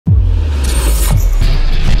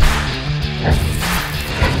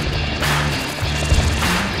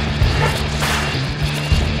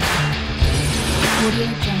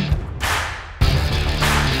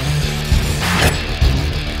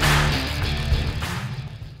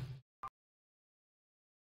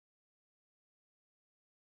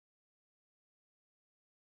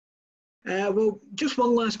Well, just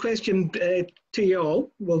one last question to you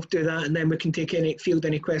all. We'll do that, and then we can field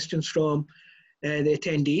any questions from the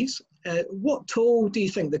attendees. What toll do you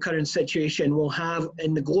think the current situation will have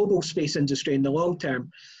in the global space industry in the long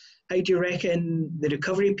term? How do you reckon the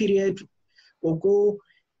recovery period will go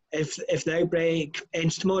if the outbreak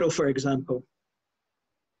ends tomorrow, for example?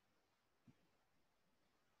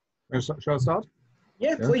 Shall I start?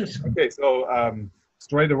 Yeah, please. Okay, so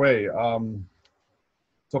straight away.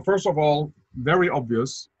 So first of all, very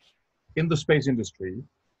obvious, in the space industry,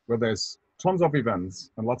 where there's tons of events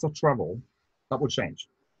and lots of travel, that will change.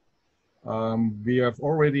 We have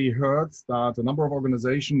already heard that a number of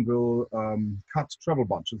organizations will cut travel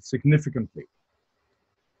budgets significantly.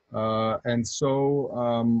 And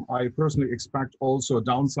so I personally expect also a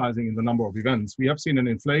downsizing in the number of events. We have seen an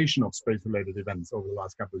inflation of space-related events over the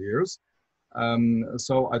last couple of years.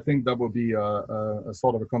 So I think that will be a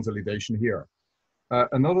sort of a consolidation here.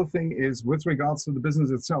 Another thing is with regards to the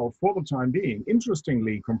business itself, for the time being,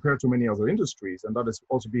 interestingly, compared to many other industries, and that is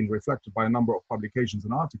also being reflected by a number of publications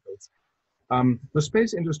and articles, the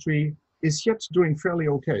space industry is yet doing fairly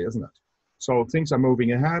okay, isn't it? So things are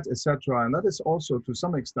moving ahead, etc. And that is also to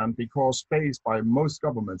some extent because space by most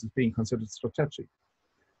governments is being considered strategic,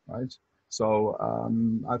 right? So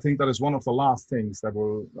I think that is one of the last things that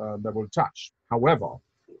will touch. However,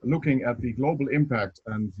 looking at the global impact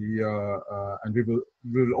and we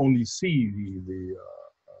will only see the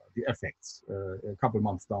effects a couple of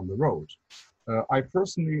months down the road. I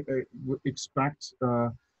personally would expect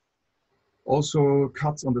also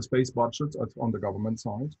cuts on the space budget on the government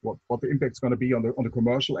side. What the impact is going to be on the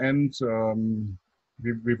commercial end,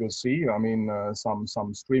 we will see. I mean, some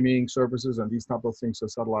streaming services and these type of things, so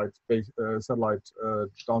satellite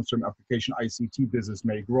downstream application ICT business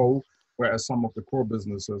may grow, whereas some of the core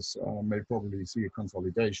businesses may probably see a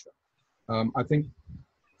consolidation. I think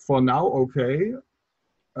for now, okay,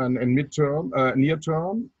 and in near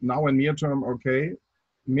term, okay.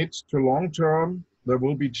 Mid to long term, there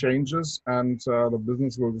will be changes, and the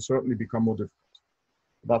business will certainly become more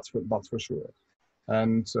difficult. That's for sure.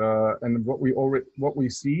 And what we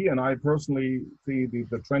see, and I personally see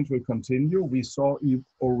the trend will continue. We saw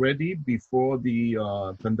already before the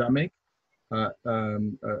pandemic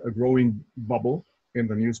a growing bubble in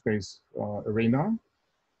the new space arena.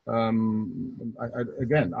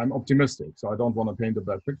 Again, I'm optimistic, so I don't want to paint a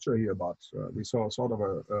bad picture here, but we saw sort of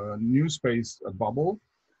a new space bubble.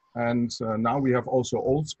 And now we have also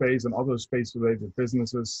old space and other space-related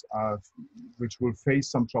businesses which will face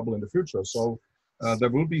some trouble in the future. So there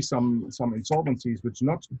will be some insolvencies, which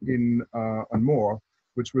not in and more,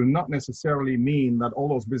 which will not necessarily mean that all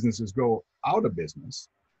those businesses go out of business,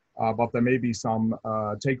 but there may be some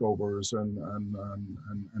takeovers and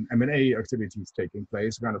M&A activities taking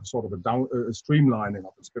place, kind of sort of a streamlining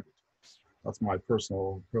of the spirit. That's my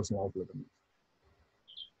personal outlook on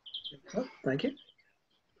it. Thank you.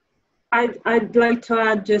 I'd like to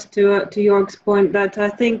add just to Jörg's point that I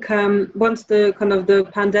think once the kind of the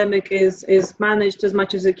pandemic is managed as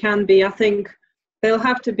much as it can be, I think there'll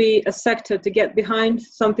have to be a sector to get behind,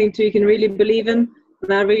 something you can really believe in.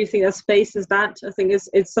 And I really think that space is that. I think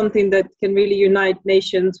it's something that can really unite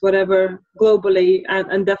nations, whatever, globally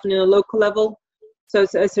and definitely on a local level. So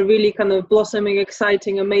it's a really kind of blossoming,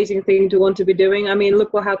 exciting, amazing thing to want to be doing. I mean,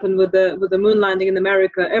 look what happened with the moon landing in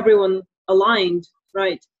America. Everyone aligned,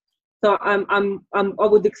 right? So I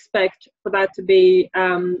would expect for that to be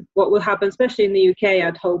what will happen, especially in the UK.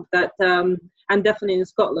 I'd hope that, and definitely in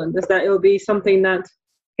Scotland, is that it will be something that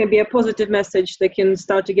can be a positive message that can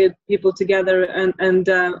start to get people together and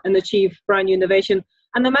achieve brand new innovation.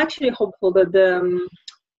 And I'm actually hopeful that the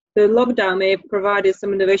lockdown may have provided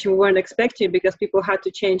some innovation we weren't expecting, because people had to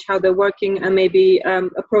change how they're working and maybe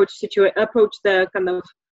approach their kind of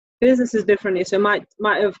businesses differently. So might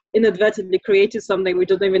have inadvertently created something we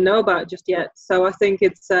don't even know about just yet. So I think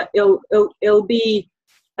it'll be,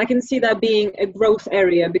 I can see that being a growth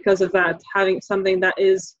area because of that, having something that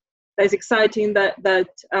is exciting, that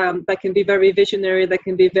can be very visionary, that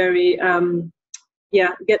can be very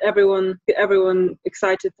get everyone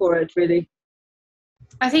excited for it, really.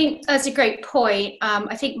 I think that's a great point.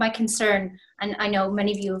 I think my concern, and I know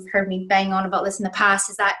many of you have heard me bang on about this in the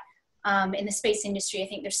past, is that in the space industry, I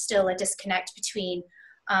think there's still a disconnect between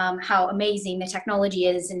how amazing the technology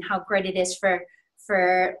is and how great it is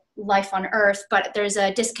for life on Earth, but there's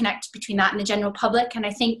a disconnect between that and the general public. And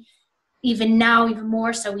I think even now, even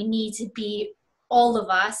more so, we need to be, all of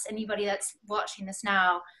us, anybody that's watching this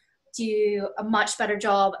now, do a much better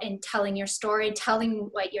job in telling your story, telling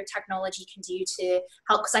what your technology can do to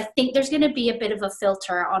help. Because I think there's going to be a bit of a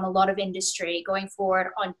filter on a lot of industry going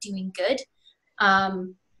forward on doing good.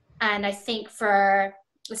 And I think for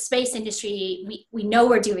the space industry, we know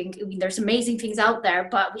we're doing, I mean, there's amazing things out there,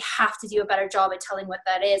 but we have to do a better job at telling what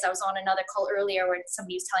that is. I was on another call earlier where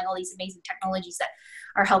somebody was telling all these amazing technologies that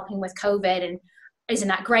are helping with COVID, and isn't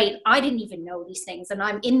that great? I didn't even know these things, and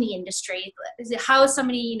I'm in the industry. How is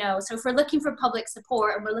somebody, you know, so if we're looking for public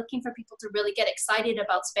support and we're looking for people to really get excited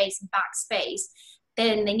about space and back space,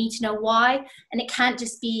 then they need to know why. And it can't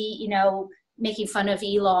just be, you know, making fun of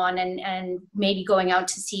Elon and maybe going out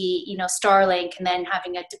to see, you know, Starlink and then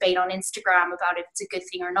having a debate on Instagram about if it's a good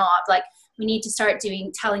thing or not. Like, we need to start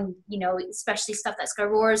telling, you know, especially stuff that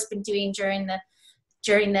Skyroar's been doing during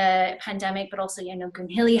the pandemic, but also, you know, Green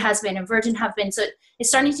Hilly has been and Virgin have been. So it's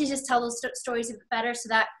starting to just tell those stories a bit better, so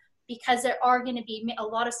that, because there are going to be a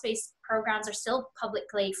lot of space programs are still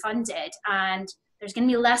publicly funded, and there's going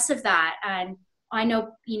to be less of that. And I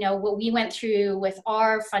know, you know, what we went through with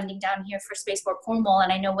our funding down here for Spaceport Cornwall,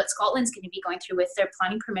 and I know what Scotland's going to be going through with their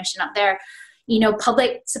planning permission up there. You know,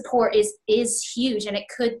 public support is huge, and it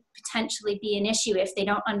could potentially be an issue if they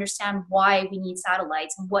don't understand why we need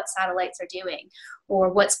satellites and what satellites are doing,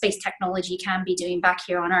 or what space technology can be doing back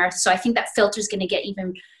here on Earth. So I think that filter is going to get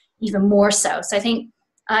even more so. So I think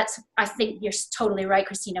you're totally right,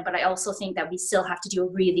 Christina, but I also think that we still have to do a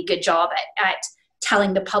really good job at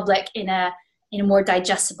telling the public in a more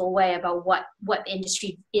digestible way about what the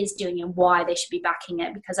industry is doing and why they should be backing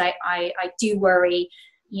it. Because I do worry,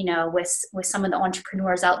 you know, with some of the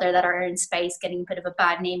entrepreneurs out there that are in space getting a bit of a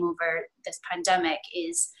bad name over this pandemic,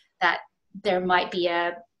 is that there might be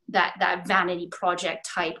that vanity project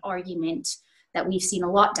type argument that we've seen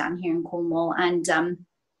a lot down here in Cornwall. And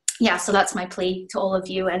yeah, so that's my plea to all of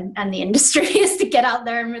you and the industry, is to get out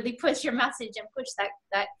there and really push your message and push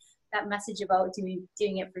that message about doing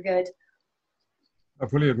it for good. I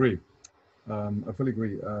fully agree. I fully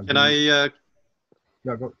agree. Can I? Yeah,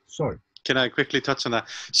 sorry. Can I quickly touch on that?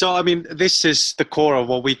 So, I mean, this is the core of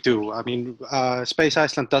what we do. I mean, Space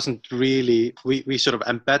Iceland doesn't really, we sort of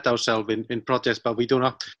embed ourselves in projects, but we do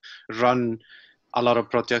not run a lot of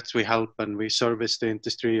projects. We help and we service the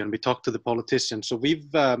industry and we talk to the politicians. So we've,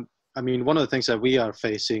 I mean, one of the things that we are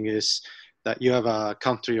facing is that you have a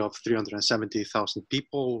country of 370,000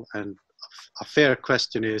 people, and a fair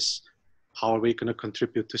question is, how are we going to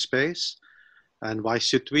contribute to space, and why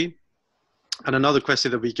should we? And another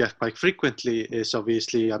question that we get quite frequently is,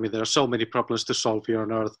 obviously, I mean, there are so many problems to solve here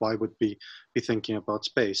on Earth. Why would we be thinking about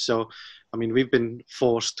space? So, I mean, we've been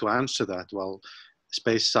forced to answer that. Well,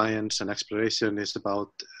 space science and exploration is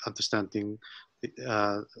about understanding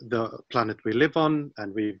the planet we live on,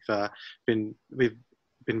 and we've been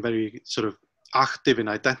very sort of active in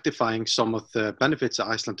identifying some of the benefits that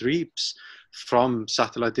Iceland reaps from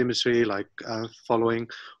satellite imagery, like following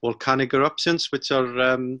volcanic eruptions, which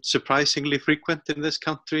are surprisingly frequent in this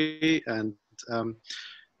country. And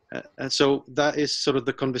so that is sort of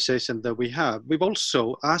the conversation that we have. We've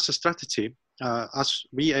also, as a strategy, as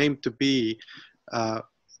we aim to be I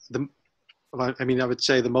would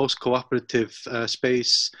say the most cooperative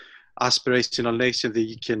space aspirational nation that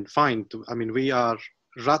you can find. I mean, we are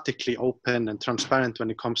radically open and transparent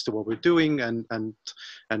when it comes to what we're doing, and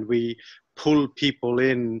we pull people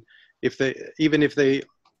in even if they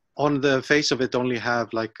on the face of it only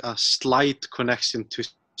have like a slight connection to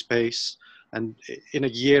space. And in a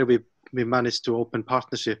year we managed to open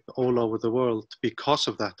partnership all over the world because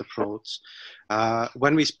of that approach.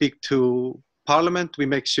 When we speak to Parliament, we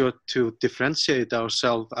make sure to differentiate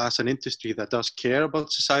ourselves as an industry that does care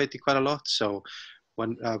about society quite a lot. So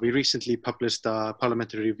when we recently published a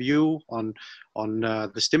parliamentary review on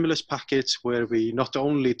the stimulus package, where we not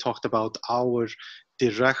only talked about our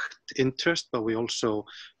direct interest, but we also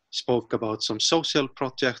spoke about some social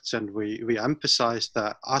projects, and we emphasized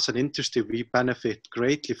that as an industry, we benefit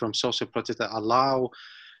greatly from social projects that allow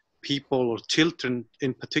people or children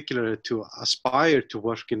in particular to aspire to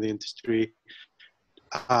work in the industry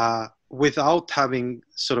without having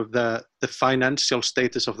sort of the financial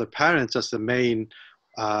status of the parents as the main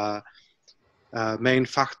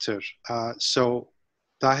factor. So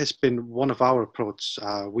that has been one of our approaches.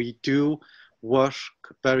 We do work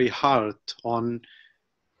very hard on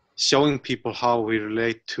showing people how we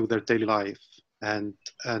relate to their daily life, and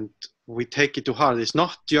we take it to heart. It's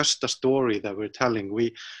not just a story that we're telling.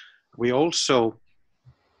 We also,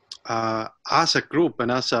 as a group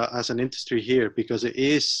and as an industry here, because it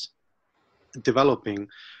is developing,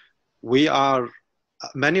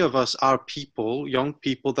 many of us are people, young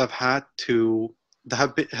people that have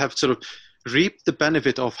sort of reaped the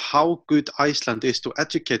benefit of how good Iceland is to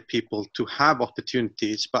educate people to have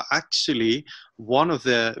opportunities. But actually, one of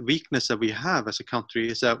the weaknesses that we have as a country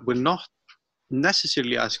is that we're not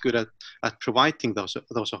necessarily as good at providing those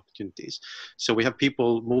opportunities. So we have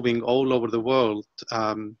people moving all over the world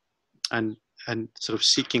and sort of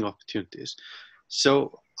seeking opportunities.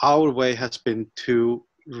 So our way has been to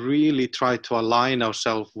really try to align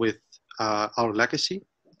ourselves with our legacy.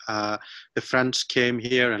 The French came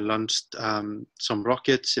here and launched some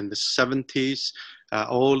rockets in the 70s.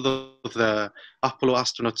 All of the Apollo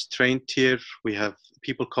astronauts trained here. We have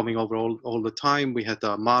people coming over all the time. We had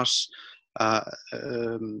a Mars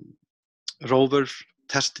rover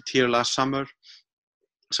tested here last summer.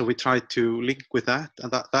 So we try to link with that,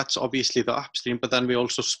 and that's obviously the upstream, but then we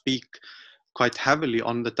also speak quite heavily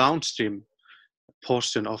on the downstream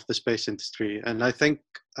portion of the space industry. And I think,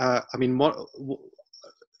 I mean,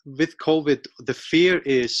 with COVID, the fear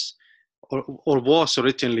is, or was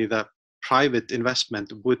originally, that private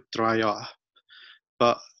investment would dry up,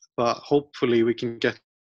 but hopefully we can get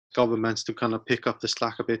governments to kind of pick up the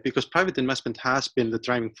slack a bit, because private investment has been the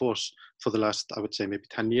driving force for the last, I would say, maybe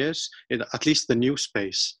 10 years, in at least the new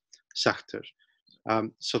space sector.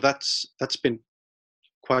 So that's been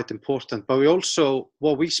quite important. But we also,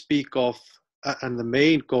 what we speak of, and the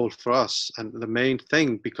main goal for us, and the main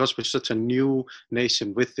thing, because we're such a new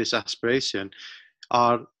nation with this aspiration,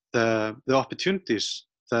 are the opportunities,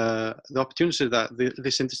 the opportunity that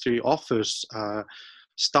this industry offers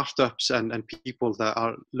startups and people that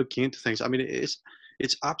are looking into things. I mean,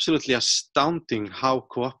 it's absolutely astounding how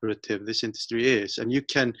cooperative this industry is, and you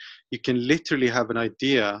can literally have an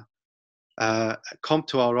idea, come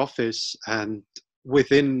to our office, and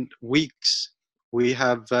within weeks we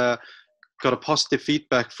have got a positive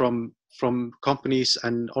feedback from companies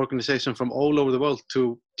and organizations from all over the world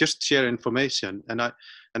to just share information. And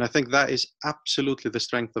I think that is absolutely the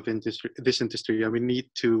strength of this industry, and we need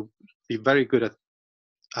to be very good at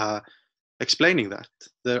explaining that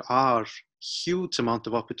there are huge amount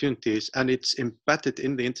of opportunities, and it's embedded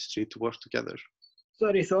in the industry to work together.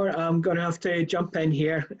 Sorry, Thor, I'm going to have to jump in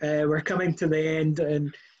here. We're coming to the end,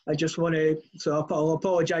 and I just want to, so I'll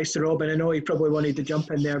apologise to Robin. I know he probably wanted to jump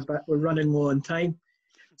in there, but we're running low on time.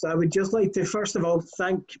 So I would just like to, first of all,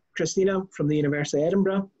 thank Christina from the University of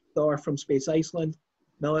Edinburgh, Thor from Space Iceland,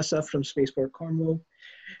 Melissa from Spaceport Cornwall,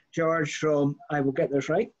 George from, I will get this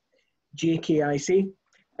right, JKIC,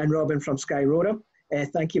 and Robin from Sky Rota.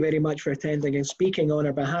 Thank you very much for attending and speaking on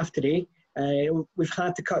our behalf today. We've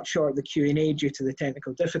had to cut short the Q&A due to the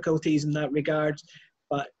technical difficulties in that regard,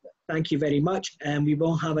 but thank you very much. And we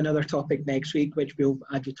will have another topic next week, which we'll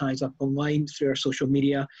advertise up online through our social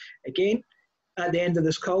media again. At the end of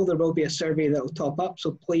this call, there will be a survey that will top up,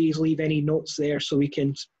 so please leave any notes there so we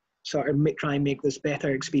can sort of try and make this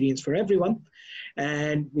better experience for everyone,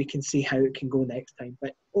 and we can see how it can go next time.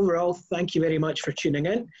 But overall, thank you very much for tuning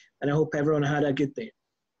in, and I hope everyone had a good day.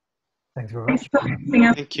 Thanks very much.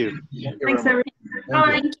 Thank you. Thanks,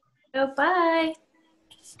 everyone. Bye.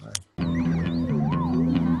 Bye.